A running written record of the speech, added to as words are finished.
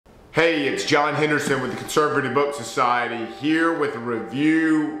Hey, it's John Henderson with the Conservative Book Society here with a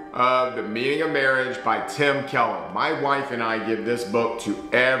review of The Meaning of Marriage by Tim Keller. My wife and I give this book to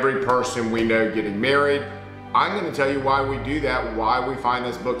every person we know getting married. I'm going to tell you why we do that, why we find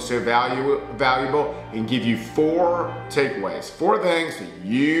this book so valuable, and give you 4 takeaways, 4 things that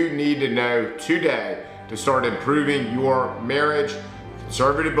you need to know today to start improving your marriage.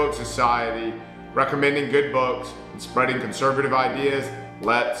 Conservative Book Society, recommending good books and spreading conservative ideas.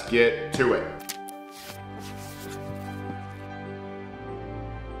 Let's get to it.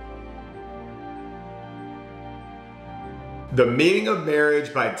 The Meaning of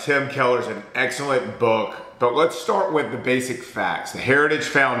Marriage by Tim Keller is an excellent book, but let's start with the basic facts. The Heritage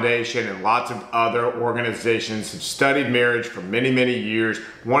Foundation and lots of other organizations have studied marriage for many, many years.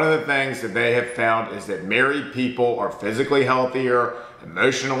 One of the things that they have found is that married people are physically healthier,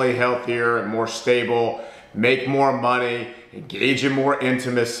 emotionally healthier, and more stable, make more money, engage in more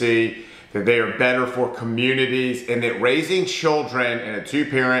intimacy, that they are better for communities, and that raising children in a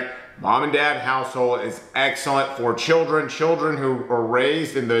 2-parent mom and dad household is excellent for children. Children who are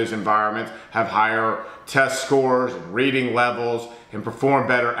raised in those environments have higher test scores and reading levels and perform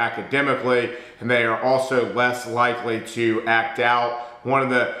better academically, and they are also less likely to act out. One of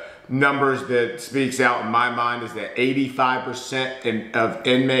the numbers that speaks out in my mind is that 85% of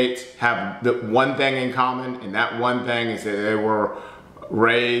inmates have the one thing in common, and that one thing is that they were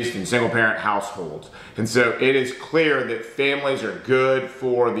raised in single-parent households. And so it is clear that families are good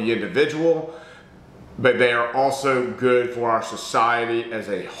for the individual, but they are also good for our society as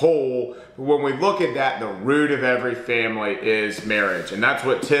a whole. But when we look at that, the root of every family is marriage, and that's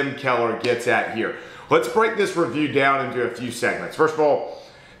what Tim Keller gets at here. Let's break this review down into a few segments. First of all,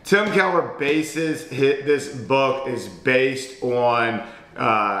 Tim Keller bases this book is based on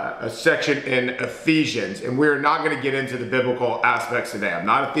a section in Ephesians, and we're not going to get into the biblical aspects today. I'm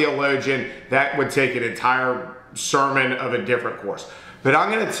not a theologian. That would take an entire sermon of a different course. But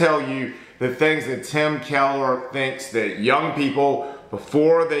I'm going to tell you the things that Tim Keller thinks that young people,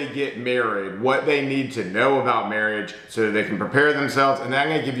 before they get married, what they need to know about marriage so that they can prepare themselves. And then I'm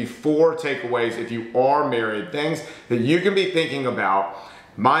going to give you 4 takeaways if you are married, things that you can be thinking about,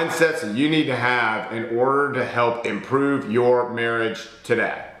 mindsets that you need to have in order to help improve your marriage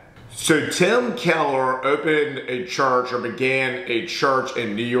today. So Tim Keller opened a church, or began a church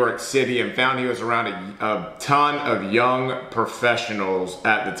in New York City, and found he was around a ton of young professionals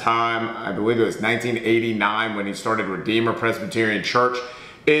at the time. I believe it was 1989 when he started Redeemer Presbyterian Church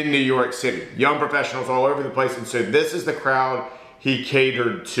in New York City. Young professionals all over the place, and so this is the crowd he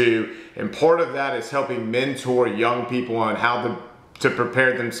catered to, and part of that is helping mentor young people on how to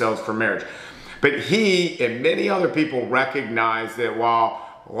prepare themselves for marriage. But he and many other people recognize that while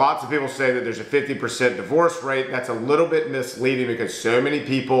lots of people say that there's a 50% divorce rate, that's a little bit misleading, because so many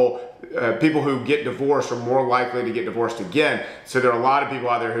people who get divorced are more likely to get divorced again. So there are a lot of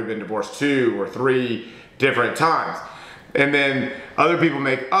people out there who've been divorced 2 or 3 different times. And then other people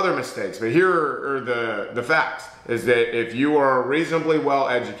make other mistakes. But here are the facts, is that if you are reasonably well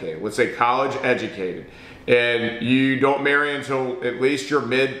educated, let's say college educated, and you don't marry until at least your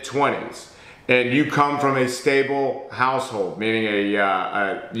mid-20s, and you come from a stable household, meaning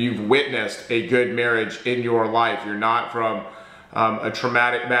you've witnessed a good marriage in your life, you're not from a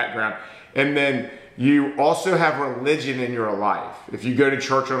traumatic background, and then you also have religion in your life. If you go to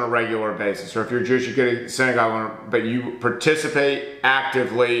church on a regular basis, or if you're Jewish, you go to synagogue, but you participate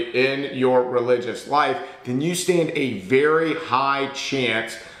actively in your religious life, then you stand a very high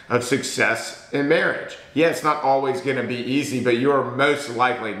chance of success in marriage. Yeah, it's not always going to be easy, but you're most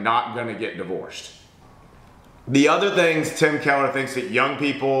likely not going to get divorced. The other things Tim Keller thinks that young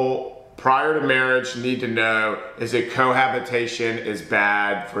people prior to marriage need to know is that cohabitation is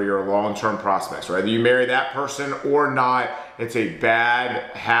bad for your long-term prospects. Whether you marry that person or not, it's a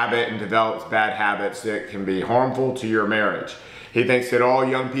bad habit and develops bad habits that can be harmful to your marriage. He thinks that all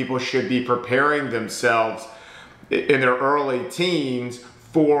young people should be preparing themselves in their early teens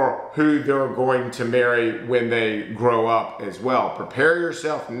for who they're going to marry when they grow up as well. Prepare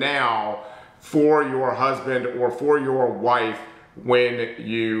yourself now for your husband or for your wife when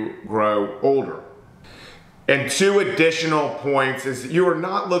you grow older. And 2 additional points is you are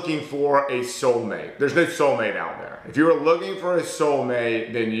not looking for a soulmate. There's no soulmate out there. If you are looking for a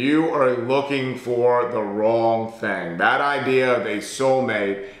soulmate, then you are looking for the wrong thing. That idea of a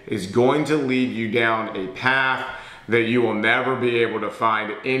soulmate is going to lead you down a path that you will never be able to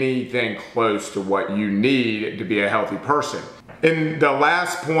find anything close to what you need to be a healthy person. And the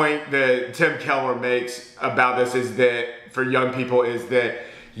last point that Tim Keller makes about this is that for young people is that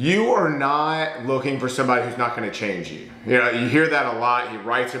you are not looking for somebody who's not going to change you. You know, you hear that a lot. He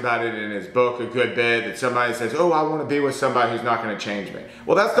writes about it in his book, A Good Bed, that somebody says, oh, I want to be with somebody who's not going to change me.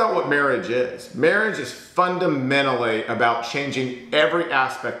 Well, that's not what marriage is. Marriage is fundamentally about changing every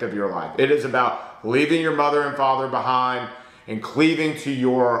aspect of your life. It is about leaving your mother and father behind and cleaving to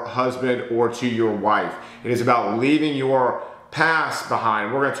your husband or to your wife. It is about leaving your past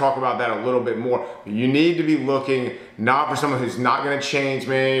behind. We're going to talk about that a little bit more. You need to be looking not for someone who's not going to change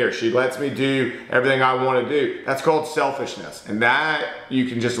me or she lets me do everything I want to do. That's called selfishness. And that you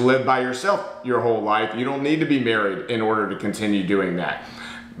can just live by yourself your whole life. You don't need to be married in order to continue doing that.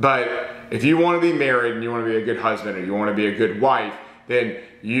 But if you want to be married and you want to be a good husband or you want to be a good wife, then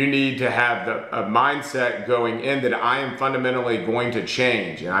you need to have a mindset going in that I am fundamentally going to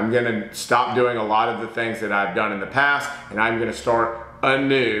change and I'm going to stop doing a lot of the things that I've done in the past and I'm going to start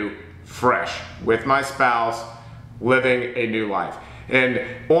anew, fresh, with my spouse, living a new life. And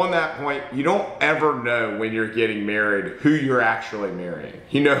on that point, you don't ever know when you're getting married who you're actually marrying.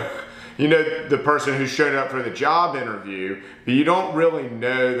 You know the person who showed up for the job interview, but you don't really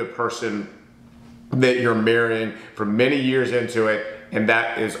know the person that you're marrying for many years into it, and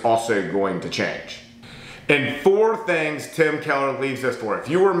that is also going to change. And 4 things Tim Keller leaves us for. If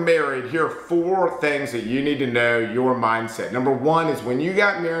you were married, here are 4 things that you need to know your mindset. Number 1 is when you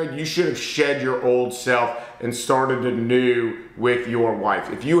got married, you should have shed your old self and started anew with your wife.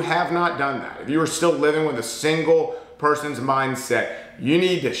 If you have not done that, if you are still living with a single person's mindset, you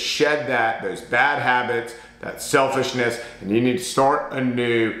need to shed those bad habits, that selfishness, and you need to start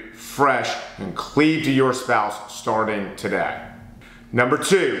anew, fresh, and cleave to your spouse starting today. Number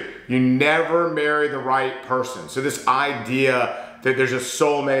 2, you never marry the right person. So this idea that there's a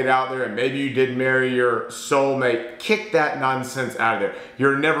soulmate out there and maybe you did marry your soulmate, kick that nonsense out of there.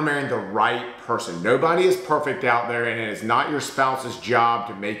 You're never marrying the right person. Nobody is perfect out there, and it is not your spouse's job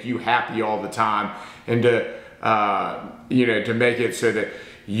to make you happy all the time and to to make it so that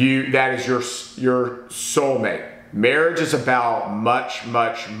that is your soulmate. Marriage is about much,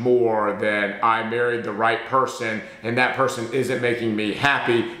 much more than I married the right person and that person isn't making me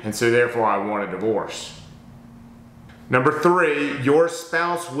happy and so therefore I want a divorce. Number 3, your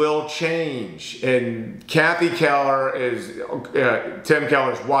spouse will change. And Kathy Keller is Tim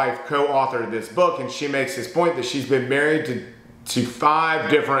Keller's wife, co-authored this book, and she makes this point that she's been married to 5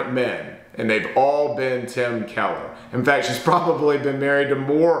 different men. And they've all been Tim Keller. In fact, she's probably been married to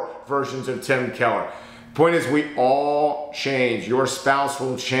more versions of Tim Keller. The point is, we all change. Your spouse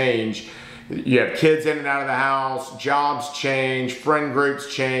will change. You have kids in and out of the house, jobs change, friend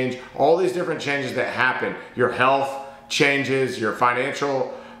groups change, all these different changes that happen. Your health changes, your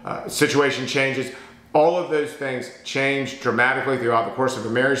financial situation changes. All of those things change dramatically throughout the course of a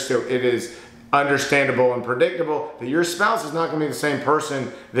marriage, so it is understandable and predictable that your spouse is not going to be the same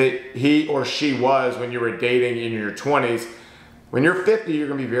person that he or she was when you were dating in your 20s. When you're 50, you're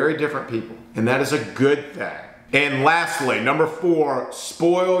going to be very different people, and that is a good thing. And lastly, number 4,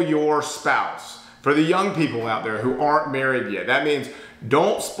 spoil your spouse. For the young people out there who aren't married yet, that means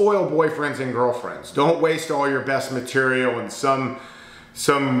don't spoil boyfriends and girlfriends. Don't waste all your best material on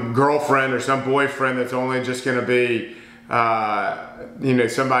some girlfriend or some boyfriend that's only just going to be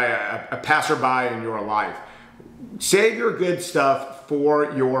somebody, a passerby in your life. Save your good stuff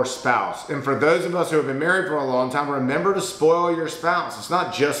for your spouse. And for those of us who have been married for a long time, remember to spoil your spouse. It's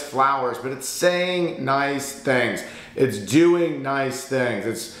not just flowers, but it's saying nice things. It's doing nice things.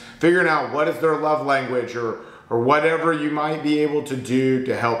 It's figuring out what is their love language or whatever you might be able to do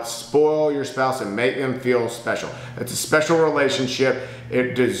to help spoil your spouse and make them feel special. It's a special relationship.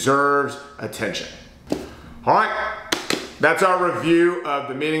 It deserves attention. All right. That's our review of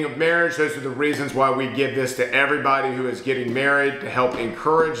the meaning of marriage. Those are the reasons why we give this to everybody who is getting married, to help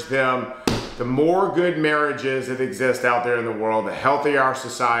encourage them. The more good marriages that exist out there in the world, the healthier our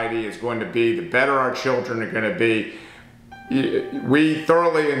society is going to be, the better our children are going to be. We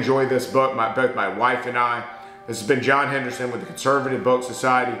thoroughly enjoy this book, both my wife and I. This has been John Henderson with the Conservative Book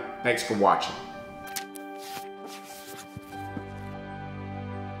Society. Thanks for watching.